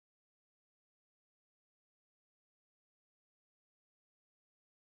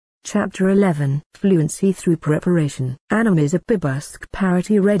Chapter 11. Fluency through preparation. Annam is a pibusk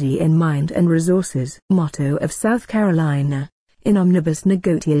parity ready in mind and resources. Motto of South Carolina. In omnibus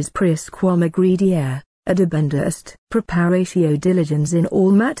negotiis prius quam aggrediare, adabenda est. Preparatio diligens in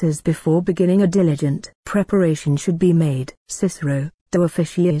all matters before beginning a diligent preparation should be made. Cicero. De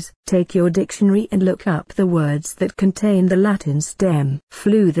officiis. Take your dictionary and look up the words that contain the Latin stem.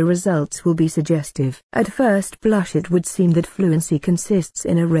 Flu. The results will be suggestive. At first blush it would seem that fluency consists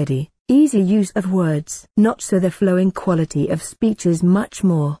in a ready, easy use of words. Not so. The flowing quality of speech is much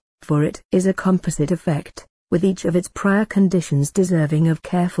more, for it is a composite effect, with each of its prior conditions deserving of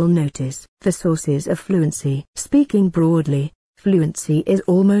careful notice. The sources of fluency. Speaking broadly, fluency is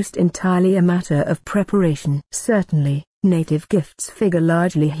almost entirely a matter of preparation. Certainly, native gifts figure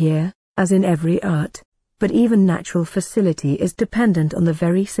largely here, as in every art, but even natural facility is dependent on the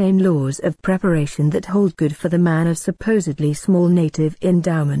very same laws of preparation that hold good for the man of supposedly small native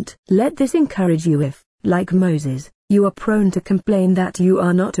endowment. Let this encourage you if, like Moses, you are prone to complain that you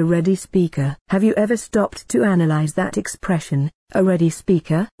are not a ready speaker. Have you ever stopped to analyze that expression, a ready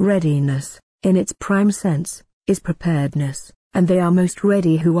speaker? Readiness, in its prime sense, is preparedness, and they are most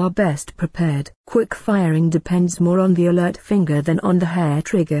ready who are best prepared. Quick firing depends more on the alert finger than on the hair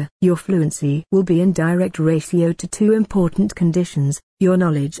trigger. Your fluency will be in direct ratio to two important conditions: your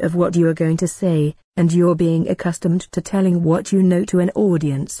knowledge of what you are going to say, and your being accustomed to telling what you know to an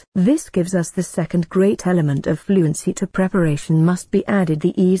audience. This gives us the second great element of fluency. To preparation must be added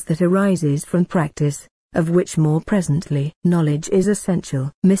the ease that arises from practice, of which more presently. Knowledge is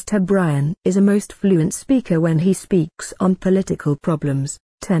essential. Mr. Bryan is a most fluent speaker when he speaks on political problems,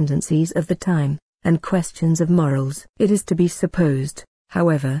 tendencies of the time, and questions of morals. It is to be supposed,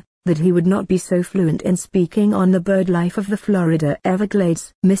 however, that he would not be so fluent in speaking on the bird life of the Florida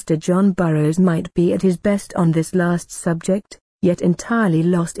Everglades. Mr. John Burroughs might be at his best on this last subject, yet entirely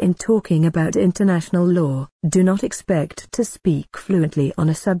lost in talking about international law. Do not expect to speak fluently on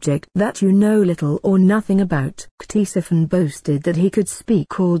a subject that you know little or nothing about. Ctesiphon boasted that he could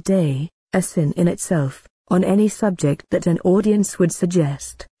speak all day, a sin in itself, on any subject that an audience would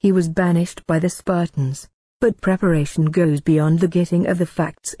suggest. He was banished by the Spartans. But preparation goes beyond the getting of the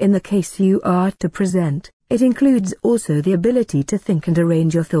facts in the case you are to present. It includes also the ability to think and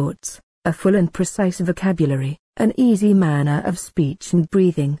arrange your thoughts, a full and precise vocabulary, an easy manner of speech and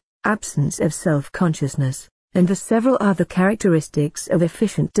breathing, absence of self-consciousness, and the several other characteristics of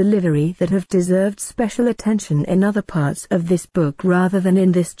efficient delivery that have deserved special attention in other parts of this book rather than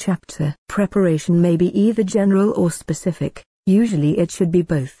in this chapter. Preparation may be either general or specific. Usually it should be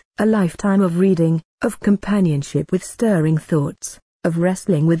both. A lifetime of reading, of companionship with stirring thoughts, of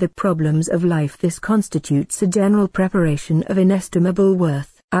wrestling with the problems of life. This constitutes a general preparation of inestimable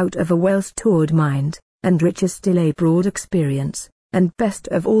worth. Out of a well-stored mind, and richer still a broad experience, and best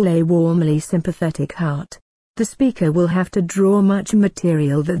of all a warmly sympathetic heart, the speaker will have to draw much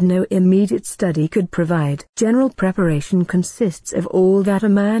material that no immediate study could provide. General preparation consists of all that a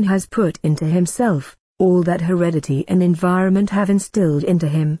man has put into himself, all that heredity and environment have instilled into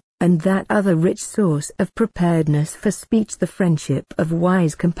him, and that other rich source of preparedness for speech, the friendship of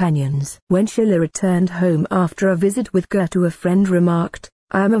wise companions. When Schiller returned home after a visit with Goethe, a friend remarked,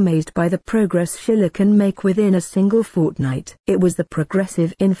 "I am amazed by the progress Schiller can make within a single fortnight." It was the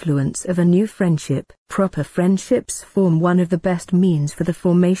progressive influence of a new friendship. Proper friendships form one of the best means for the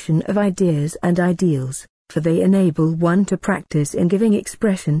formation of ideas and ideals, for they enable one to practice in giving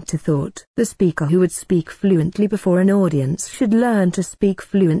expression to thought. The speaker who would speak fluently before an audience should learn to speak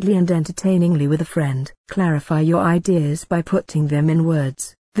fluently and entertainingly with a friend. Clarify your ideas by putting them in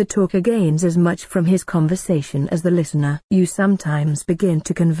words. The talker gains as much from his conversation as the listener. You sometimes begin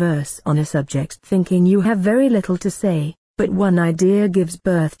to converse on a subject thinking you have very little to say, but one idea gives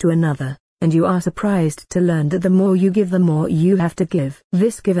birth to another, and you are surprised to learn that the more you give, the more you have to give.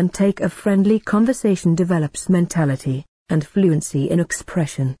 This give and take of friendly conversation develops mentality, and fluency in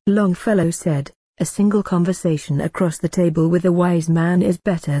expression. Longfellow said, "A single conversation across the table with a wise man is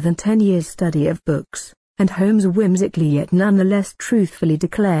better than 10 years' study of books." And Holmes whimsically yet none the less truthfully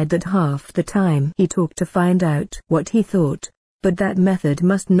declared that half the time he talked to find out what he thought, but that method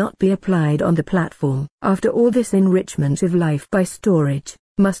must not be applied on the platform. After all this enrichment of life by storage,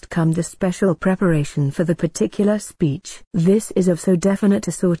 must come the special preparation for the particular speech. This is of so definite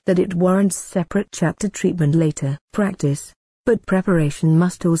a sort that it warrants separate chapter treatment later. Practice. But preparation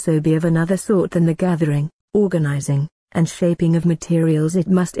must also be of another sort than the gathering, organizing, and shaping of materials. It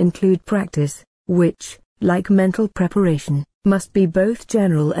must include practice, which, like mental preparation, must be both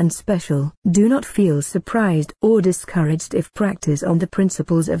general and special. Do not feel surprised or discouraged if practice on the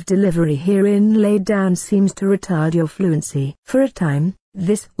principles of delivery herein laid down seems to retard your fluency. For a time,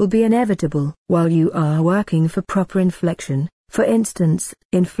 This will be inevitable while you are working for proper inflection. For instance,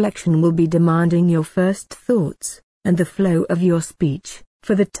 inflection will be demanding your first thoughts, and the flow of your speech,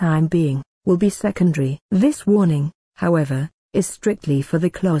 for the time being, will be secondary. This warning, however, is strictly for the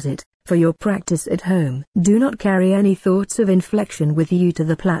closet. For your practice at home, do not carry any thoughts of inflection with you to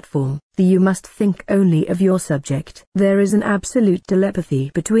the platform. You must think only of your subject. There is an absolute telepathy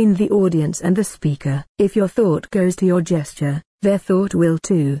between the audience and the speaker. If your thought goes to your gesture, their thought will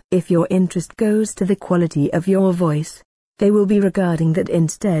too. If your interest goes to the quality of your voice, they will be regarding that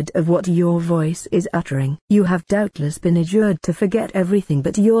instead of what your voice is uttering. You have doubtless been adjured to forget everything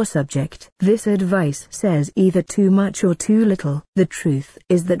but your subject. This advice says either too much or too little. The truth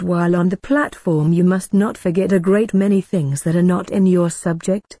is that while on the platform you must not forget a great many things that are not in your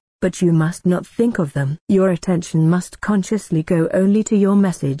subject, but you must not think of them. Your attention must consciously go only to your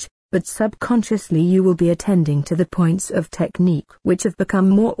message, but subconsciously you will be attending to the points of technique which have become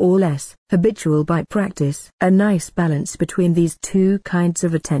more or less habitual by practice. A nice balance between these two kinds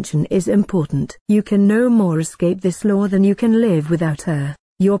of attention is important. You can no more escape this law than you can live without her.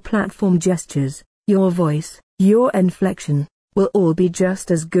 Your platform gestures, your voice, your inflection, will all be just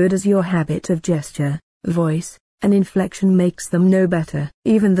as good as your habit of gesture, voice, and inflection makes them no better.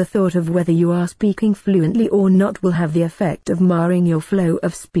 Even the thought of whether you are speaking fluently or not will have the effect of marring your flow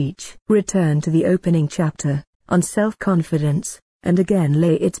of speech. Return to the opening chapter, on self-confidence, and again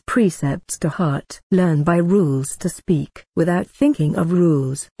lay its precepts to heart. Learn by rules to speak without thinking of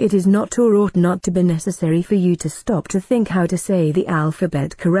rules. It is not or ought not to be necessary for you to stop to think how to say the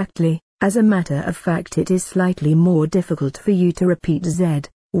alphabet correctly. As a matter of fact, it is slightly more difficult for you to repeat Z,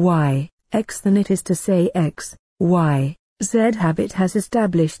 Y, X than it is to say X, Y, Z. Habit has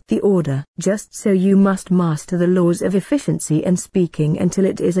established the order. Just so you must master the laws of efficiency in speaking until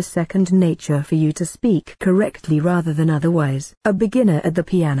it is a second nature for you to speak correctly rather than otherwise. A beginner at the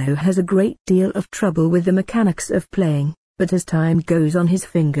piano has a great deal of trouble with the mechanics of playing, but as time goes on his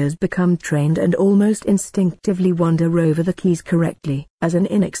fingers become trained and almost instinctively wander over the keys correctly. As an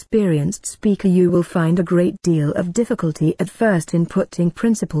inexperienced speaker you will find a great deal of difficulty at first in putting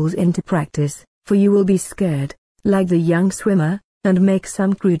principles into practice, for you will be scared, like the young swimmer, and make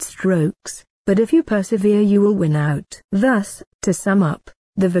some crude strokes, but if you persevere you will win out. Thus, to sum up,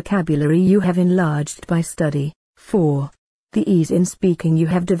 the vocabulary you have enlarged by study, 4. The ease in speaking you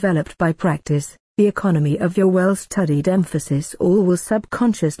have developed by practice, the economy of your well-studied emphasis, all will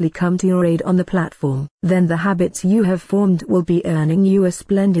subconsciously come to your aid on the platform. Then the habits you have formed will be earning you a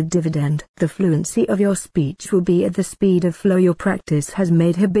splendid dividend. The fluency of your speech will be at the speed of flow your practice has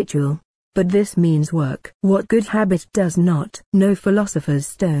made habitual. But this means work. What good habit does not? No philosopher's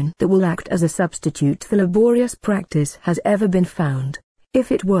stone that will act as a substitute for laborious practice has ever been found.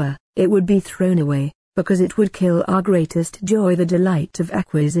 If it were, it would be thrown away, because it would kill our greatest joy, the delight of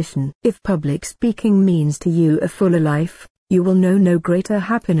acquisition. If public speaking means to you a fuller life, you will know no greater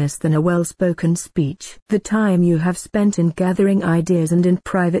happiness than a well-spoken speech. The time you have spent in gathering ideas and in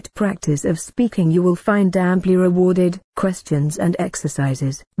private practice of speaking you will find amply rewarded. Questions and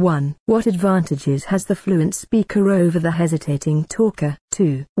exercises. 1. What advantages has the fluent speaker over the hesitating talker?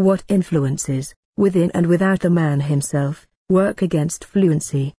 2. What influences, within and without the man himself, work against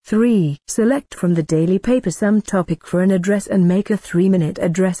fluency? 3. Select from the daily paper some topic for an address and make a 3-minute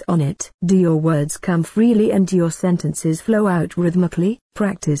address on it. Do your words come freely and your sentences flow out rhythmically?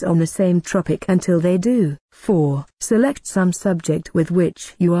 Practice on the same topic until they do. 4. Select some subject with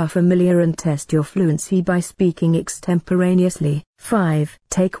which you are familiar and test your fluency by speaking extemporaneously. 5.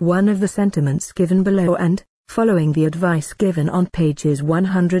 Take one of the sentiments given below and, following the advice given on pages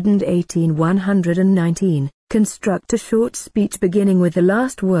 118-119, construct a short speech beginning with the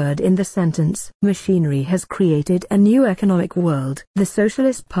last word in the sentence. Machinery has created a new economic world. The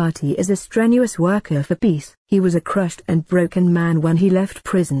Socialist Party is a strenuous worker for peace. He was a crushed and broken man when he left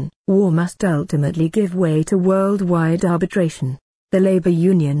prison. War must ultimately give way to worldwide arbitration. The labor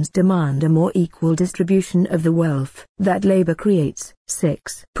unions demand a more equal distribution of the wealth that labor creates.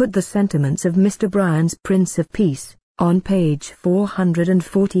 6. Put the sentiments of Mr. Bryan's Prince of Peace, on page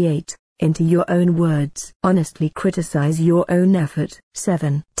 448, into your own words. Honestly criticize your own effort.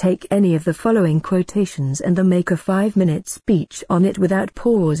 7. Take any of the following quotations and make a 5-minute speech on it without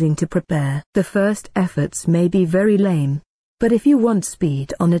pausing to prepare. The first efforts may be very lame, but if you want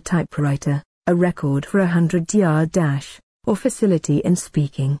speed on a typewriter, a record for a 100-yard dash, or facility in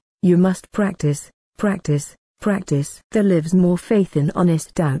speaking, you must practice, practice, practice. There lives more faith in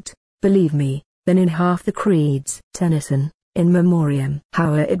honest doubt, believe me, than in half the creeds. Tennyson, In Memoriam.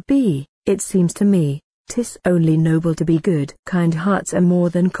 Howe'er it be, it seems to me, 'tis only noble to be good. Kind hearts are more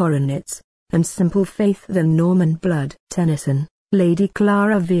than coronets, and simple faith than Norman blood. Tennyson. Lady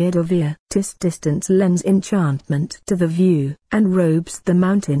Clara Vere de Vere. 'Tis distance lends enchantment to the view, and robes the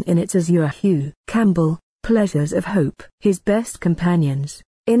mountain in its azure hue. Campbell, Pleasures of Hope. His best companions,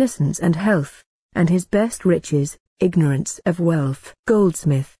 innocence and health, and his best riches, ignorance of wealth.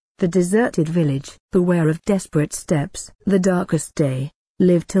 Goldsmith, The Deserted Village. Beware of desperate steps. The darkest day,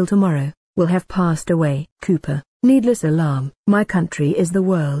 live till tomorrow, will have passed away. Cooper, Needless alarm. My country is the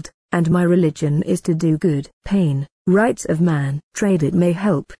world, and my religion is to do good. Paine, Rights of Man. Trade it may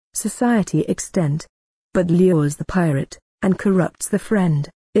help, society extend, but lures the pirate, and corrupts the friend.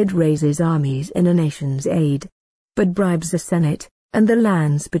 It raises armies in a nation's aid, but bribes the Senate, and the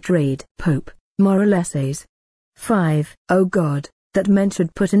land's betrayed. Pope, Moral Essays. 5. O God, that men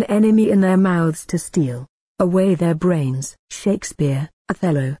should put an enemy in their mouths to steal away their brains. Shakespeare,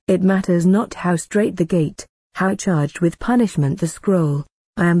 Othello. It matters not how strait the gate, how charged with punishment the scroll.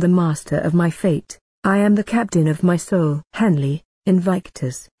 I am the master of my fate, I am the captain of my soul. Henley,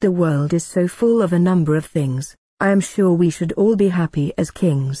 Invictus. The world is so full of a number of things, I am sure we should all be happy as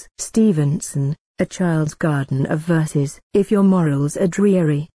kings. Stevenson, A Child's Garden of Verses. If your morals are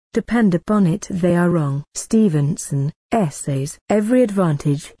dreary, depend upon it they are wrong. Stevenson, Essays. Every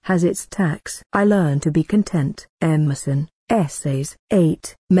advantage has its tax. I learn to be content. Emerson, Essays.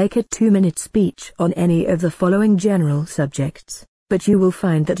 8. Make a 2-minute speech on any of the following general subjects, but you will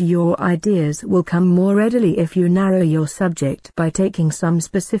find that your ideas will come more readily if you narrow your subject by taking some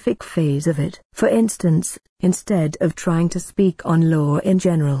specific phase of it. For instance, instead of trying to speak on law in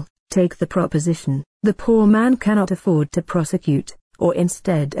general, take the proposition, the poor man cannot afford to prosecute, or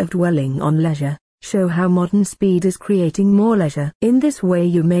instead of dwelling on leisure, show how modern speed is creating more leisure. In this way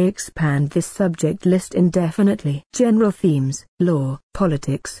you may expand this subject list indefinitely. General themes: law,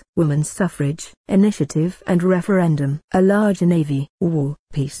 politics, women's suffrage, initiative and referendum, a large navy, war,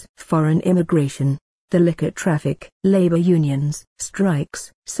 peace, foreign immigration, the liquor traffic, labor unions,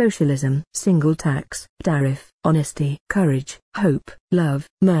 strikes, socialism, single tax, tariff, honesty, courage, hope, love,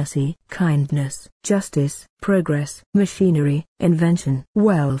 mercy, kindness, justice, progress, machinery, invention,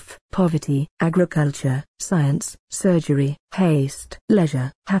 wealth, poverty, agriculture, science, surgery, haste,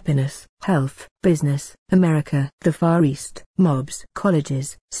 leisure, happiness, health, business, America, the Far East, mobs,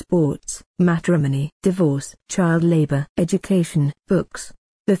 colleges, sports, matrimony, divorce, child labor, education, books,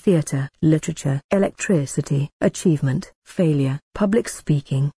 the theater, literature, electricity, achievement, failure, public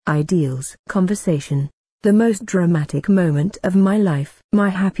speaking, ideals, conversation, the most dramatic moment of my life, my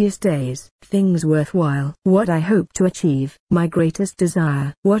happiest days, things worthwhile, what I hope to achieve, my greatest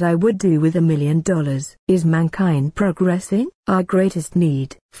desire, what I would do with $1 million. Is mankind progressing? Our greatest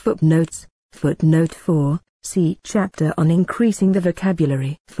need. Footnotes. Footnote 4, see chapter on increasing the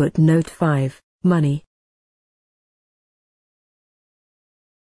vocabulary. Footnote 5, money.